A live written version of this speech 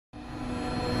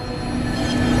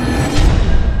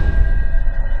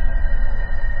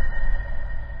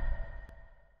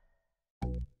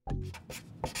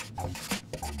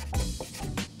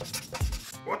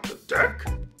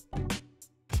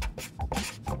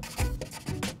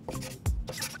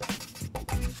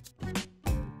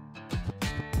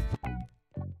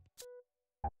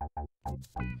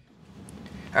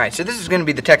Alright, so this is going to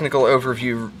be the technical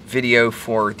overview video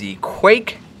for the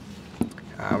QUAKE.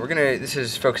 This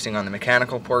is focusing on the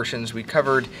mechanical portions. We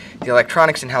covered the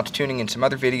electronics and how to tuning in some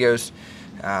other videos.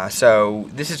 So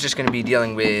this is just going to be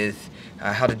dealing with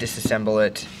how to disassemble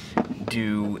it,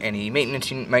 do any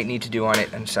maintenance you might need to do on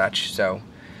it and such. So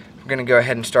we're going to go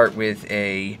ahead and start with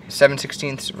a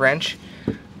 7/16 wrench,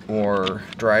 or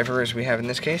driver as we have in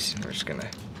this case. We're just going to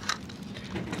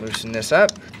loosen this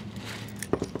up.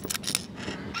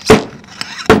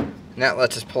 And that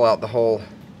lets us pull out the whole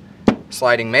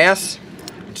sliding mass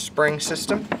and spring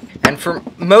system. And for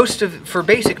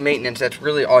basic maintenance, that's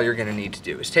really all you're going to need to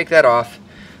do is take that off,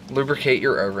 lubricate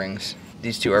your O-rings,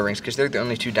 these two O-rings, because they're the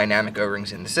only two dynamic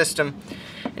O-rings in the system,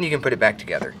 and you can put it back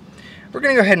together. We're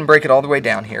going to go ahead and break it all the way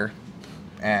down here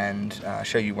and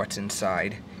show you what's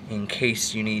inside in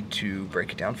case you need to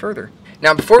break it down further.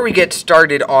 Now, before we get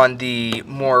started on the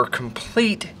more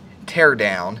complete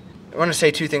teardown, I want to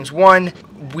say two things. One,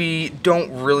 we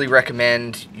don't really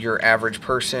recommend your average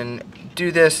person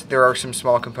do this. There are some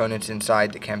small components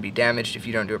inside that can be damaged if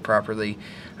you don't do it properly.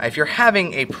 If you're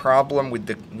having a problem with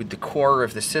the core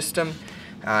of the system,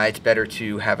 it's better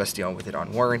to have us deal with it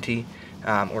on warranty,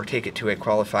 or take it to a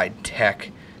qualified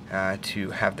tech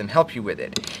to have them help you with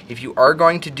it. If you are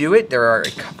going to do it, there are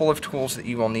a couple of tools that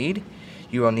you will need.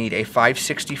 You will need a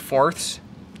 5/64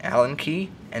 Allen key,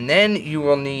 and then you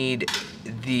will need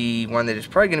the one that is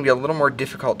probably going to be a little more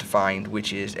difficult to find,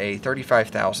 which is a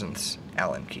 35/1000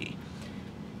 Allen key.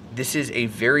 This is a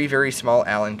very, very small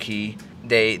Allen key.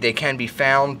 They can be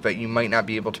found, but you might not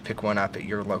be able to pick one up at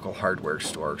your local hardware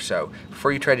store. So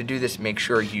before you try to do this, make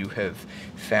sure you have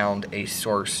found a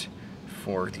source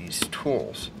for these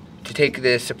tools. To take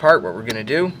this apart, what we're going to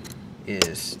do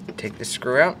is take this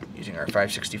screw out using our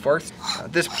 5/64.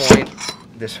 At this point,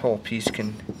 this whole piece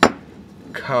can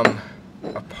come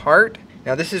apart.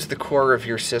 Now, this is the core of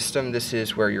your system. This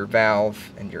is where your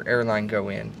valve and your airline go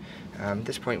in. At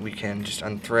this point, we can just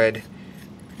unthread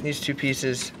these two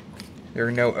pieces. There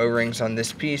are no O-rings on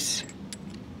this piece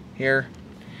here.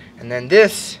 And then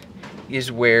this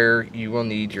is where you will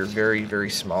need your very, very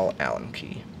small Allen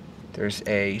key. There's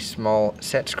a small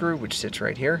set screw which sits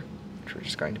right here, which we're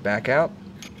just going to back out.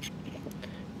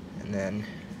 And then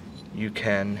you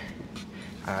can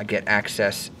get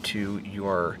access to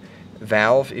your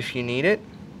valve if you need it.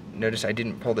 Notice I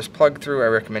didn't pull this plug through. I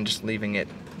recommend just leaving it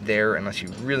there unless you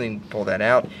really pull that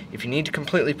out. If you need to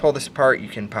completely pull this apart, you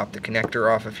can pop the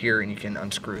connector off of here and you can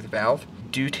unscrew the valve.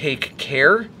 Do take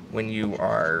care when you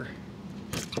are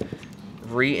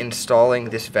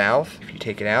reinstalling this valve. If you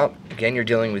take it out, again, you're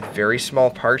dealing with very small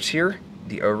parts here.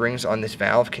 The O-rings on this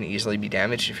valve can easily be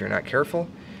damaged if you're not careful.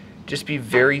 Just be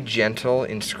very gentle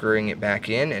in screwing it back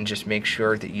in, and just make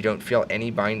sure that you don't feel any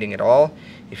binding at all.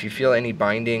 If you feel any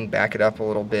binding, back it up a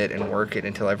little bit and work it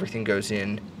until everything goes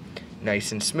in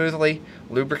nice and smoothly.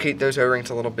 Lubricate those O-rings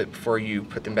a little bit before you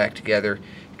put them back together,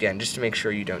 again, just to make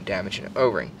sure you don't damage an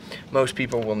O-ring. Most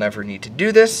people will never need to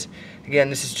do this. Again,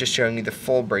 this is just showing you the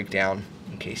full breakdown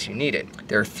in case you need it.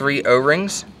 There are 3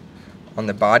 O-rings on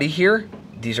the body here.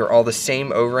 These are all the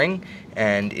same O-ring,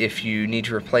 and if you need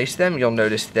to replace them, you'll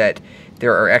notice that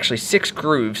there are actually 6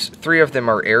 grooves. 3 of them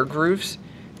are air grooves,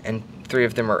 and 3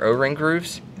 of them are O-ring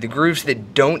grooves. The grooves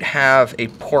that don't have a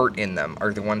port in them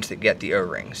are the ones that get the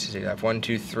O-rings. So you have 1,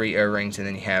 2, 3 O-rings, and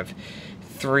then you have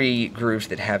 3 grooves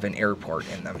that have an air port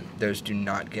in them. Those do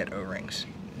not get O-rings.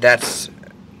 That's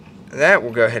that.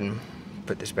 We'll go ahead and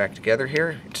put this back together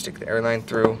here. Stick the airline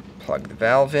through, plug the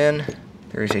valve in.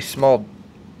 There is a small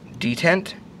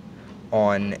detent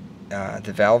on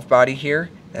the valve body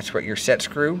here. That's what your set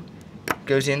screw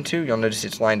goes into. You'll notice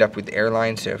it's lined up with the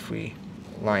airline, so if we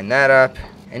line that up,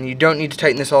 and you don't need to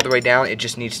tighten this all the way down, it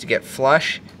just needs to get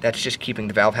flush. That's just keeping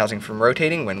the valve housing from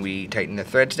rotating when we tighten the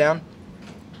threads down.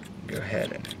 Go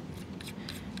ahead and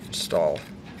install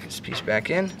this piece back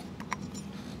in.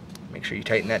 Make sure you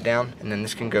tighten that down, and then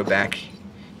this can go back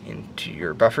into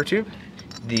your buffer tube.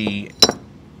 The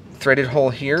threaded hole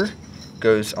here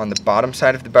goes on the bottom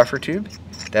side of the buffer tube.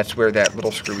 That's where that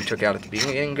little screw we took out at the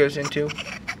beginning goes into.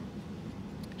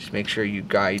 Just make sure you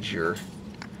guide your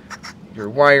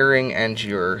wiring and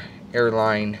your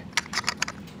airline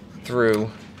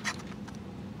through.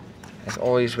 As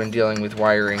always, when dealing with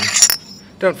wiring,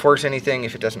 don't force anything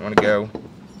if it doesn't want to go.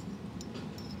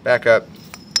 Back up,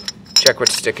 check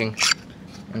what's sticking,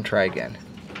 and try again.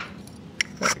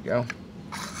 There we go.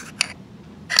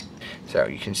 So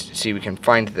you can see we can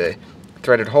find the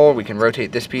threaded hole. We can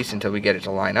rotate this piece until we get it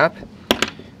to line up.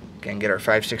 Again, get our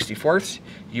 5/64.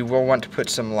 You will want to put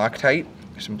some Loctite,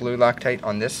 some blue Loctite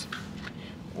on this,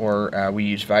 or we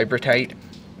use Vibratite,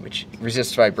 which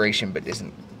resists vibration but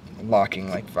isn't locking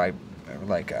like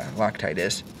Loctite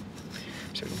is.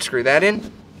 So we can screw that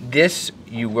in. This,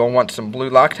 you will want some blue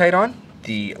Loctite on.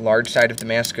 The large side of the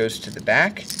mask goes to the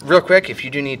back. Real quick, if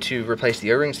you do need to replace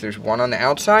the O-rings, there's one on the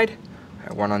outside,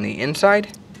 one on the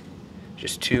inside.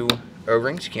 Just 2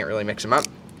 O-rings, you can't really mix them up.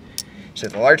 So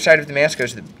the large side of the mask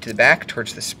goes to the back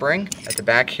towards the spring. At the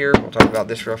back here, we'll talk about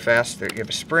this real fast. There you have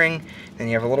a spring, then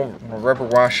you have a little rubber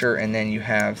washer, and then you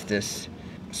have this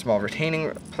small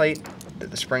retaining plate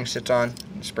that the spring sits on.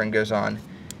 The spring goes on,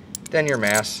 then your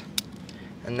mass.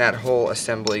 And that whole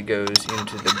assembly goes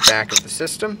into the back of the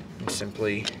system and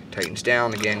simply tightens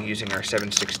down, again using our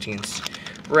 7/16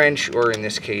 wrench, or in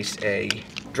this case a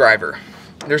driver.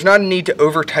 There's not a need to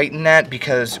over tighten that,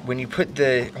 because when you put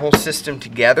the whole system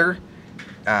together,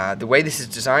 the way this is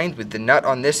designed with the nut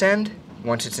on this end,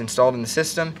 once it's installed in the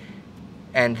system,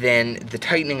 and then the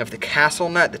tightening of the castle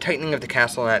nut,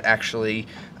 actually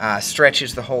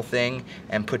stretches the whole thing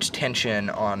and puts tension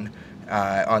on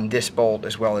this bolt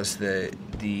as well as the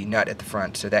nut at the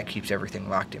front, so that keeps everything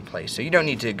locked in place. So you don't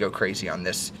need to go crazy on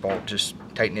this bolt, just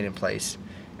tighten it in place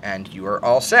and you are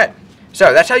all set.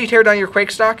 So that's how you tear down your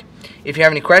QUAKE stock. If you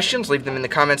have any questions, leave them in the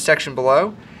comments section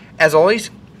below. As always,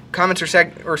 comments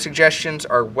or suggestions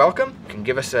are welcome. You can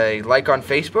give us a like on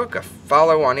Facebook, a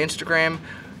follow on Instagram,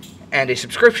 and a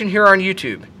subscription here on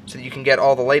YouTube so that you can get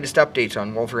all the latest updates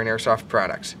on Wolverine Airsoft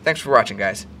products. Thanks for watching,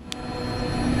 guys.